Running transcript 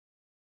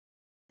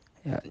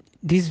Yeah,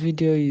 this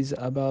video is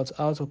about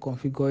how to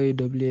configure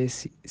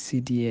AWS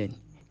CDN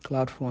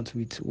Cloudfront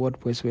with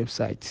WordPress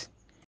website.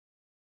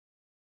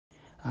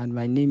 And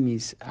my name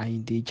is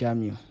Ainde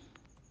Jamiu.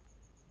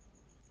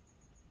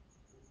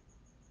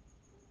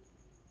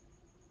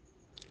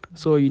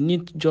 So you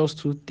need just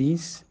two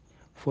things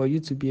for you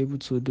to be able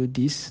to do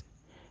this.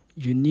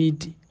 You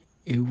need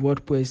a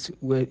WordPress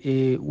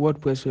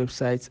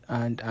website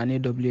and an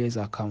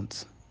AWS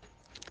account.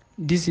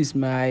 This is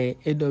my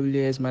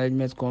AWS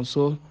management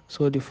console.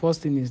 So the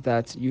first thing is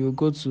that you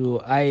go to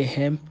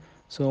IAM.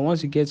 So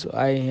once you get to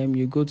IAM,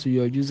 you go to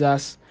your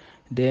users,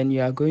 then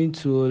you are going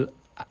to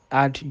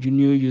add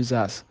new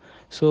users.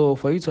 So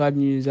for you to add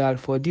new user,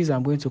 for this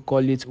I'm going to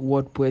call it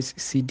WordPress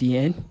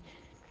CDN.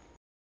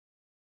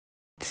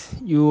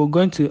 You're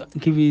going to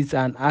give it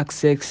an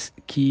access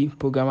key,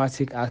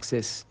 programmatic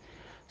access.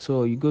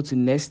 So you go to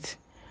next,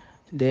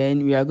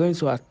 then we are going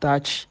to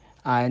attach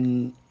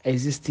an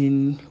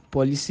existing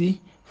policy.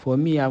 For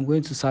me, I'm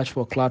going to search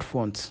for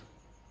Cloudfront.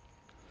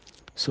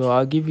 So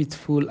I'll give it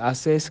full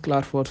access,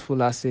 Cloudfront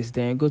full access.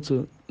 Then go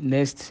to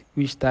next,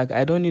 which tag.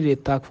 I don't need a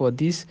tag for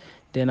this.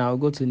 Then I'll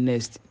go to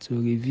next to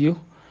review.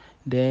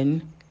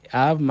 Then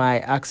I have my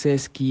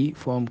access key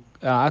from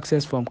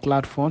access from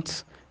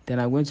Cloudfront. Then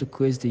I'm going to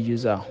create the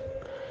user.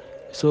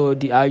 So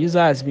our user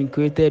has been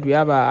created. We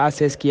have our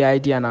access key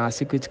ID and our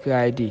secret key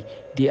ID.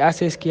 The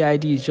access key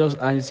ID is just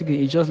like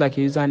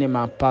a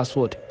username and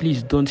password.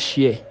 Please don't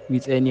share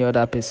with any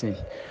other person.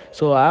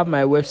 So I have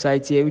my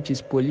website here, which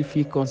is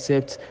Prolific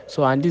Concept.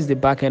 So and this is the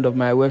back end of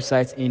my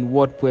website in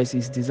WordPress.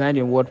 It's designed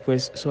in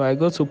WordPress. So I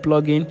go to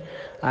plugin.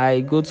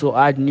 I go to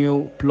add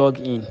new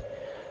plugin.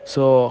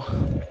 So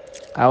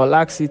I will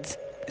ask it.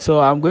 So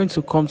I'm going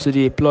to come to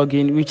the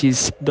plugin, which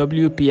is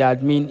WP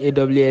Admin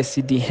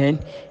AWS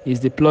CDN. Is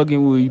the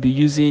plugin we will be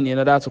using in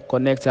order to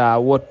connect our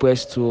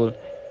WordPress to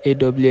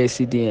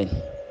AWS CDN.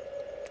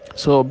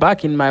 So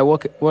back in my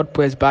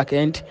WordPress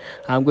backend,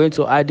 I'm going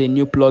to add a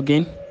new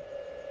plugin.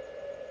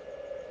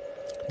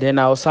 Then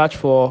I'll search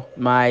for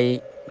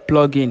my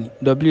plugin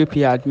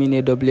WP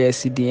Admin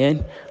AWS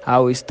CDN.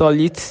 I'll install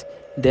it.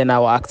 Then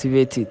I'll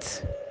activate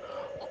it.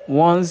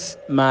 Once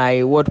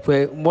my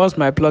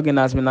plugin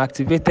has been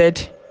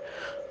activated,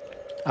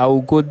 I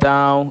will go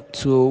down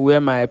to where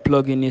my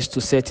plugin is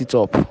to set it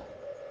up.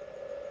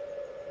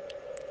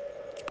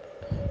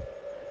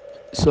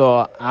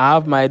 So I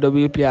have my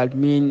WP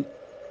admin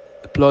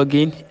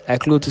plugin. I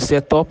click to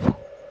set up.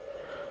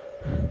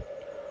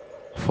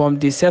 From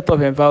the setup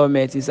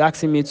environment, it's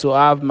asking me to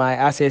have my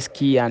access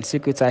key and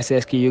secret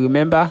access key. You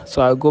remember?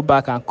 So I'll go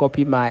back and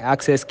copy my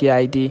access key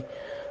ID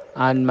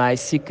and my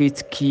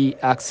secret key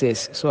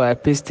access. So I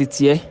paste it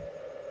here.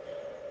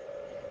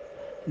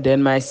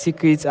 Then my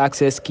secret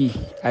access key,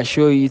 I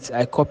show it,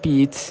 I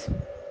copy it,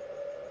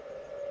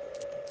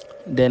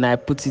 then I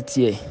put it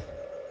here.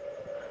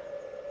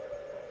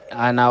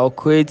 And I'll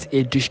create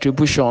a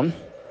distribution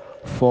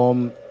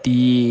from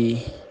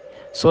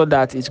so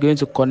that it's going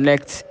to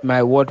connect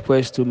my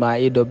WordPress to my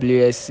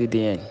AWS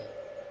CDN.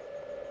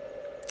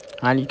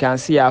 And you can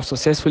see I've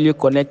successfully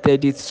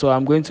connected it. So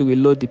I'm going to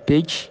reload the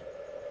page.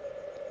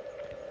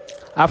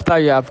 After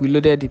you have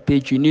reloaded the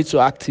page, you need to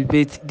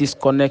activate this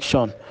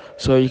connection.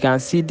 So you can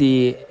see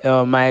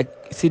my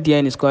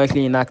CDN is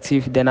currently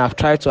inactive. Then I've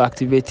tried to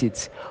activate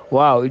it.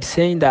 Wow, it's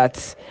saying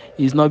that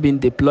it's not been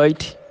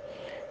deployed.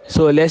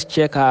 So let's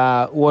check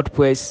our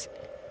WordPress.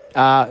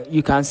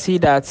 You can see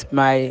that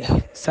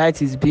my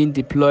site is being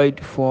deployed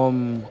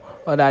from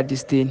other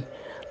this thing,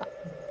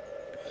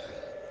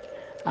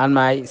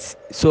 and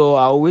so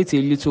I'll wait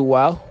a little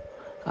while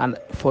and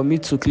for me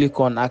to click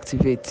on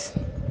activate.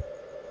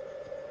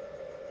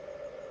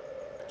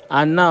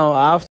 And now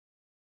I have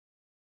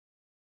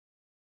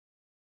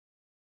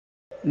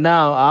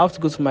to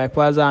go to my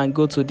browser and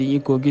go to the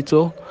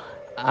incognito,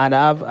 and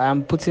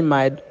I'm putting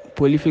my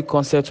Prolific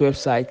Concept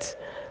website.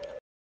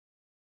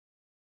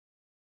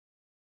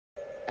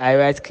 I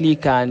right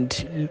click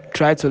and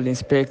try to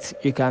inspect.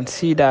 You can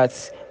see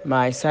that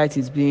my site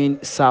is being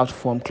served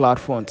from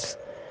Cloudfront.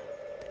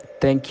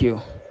 Thank you.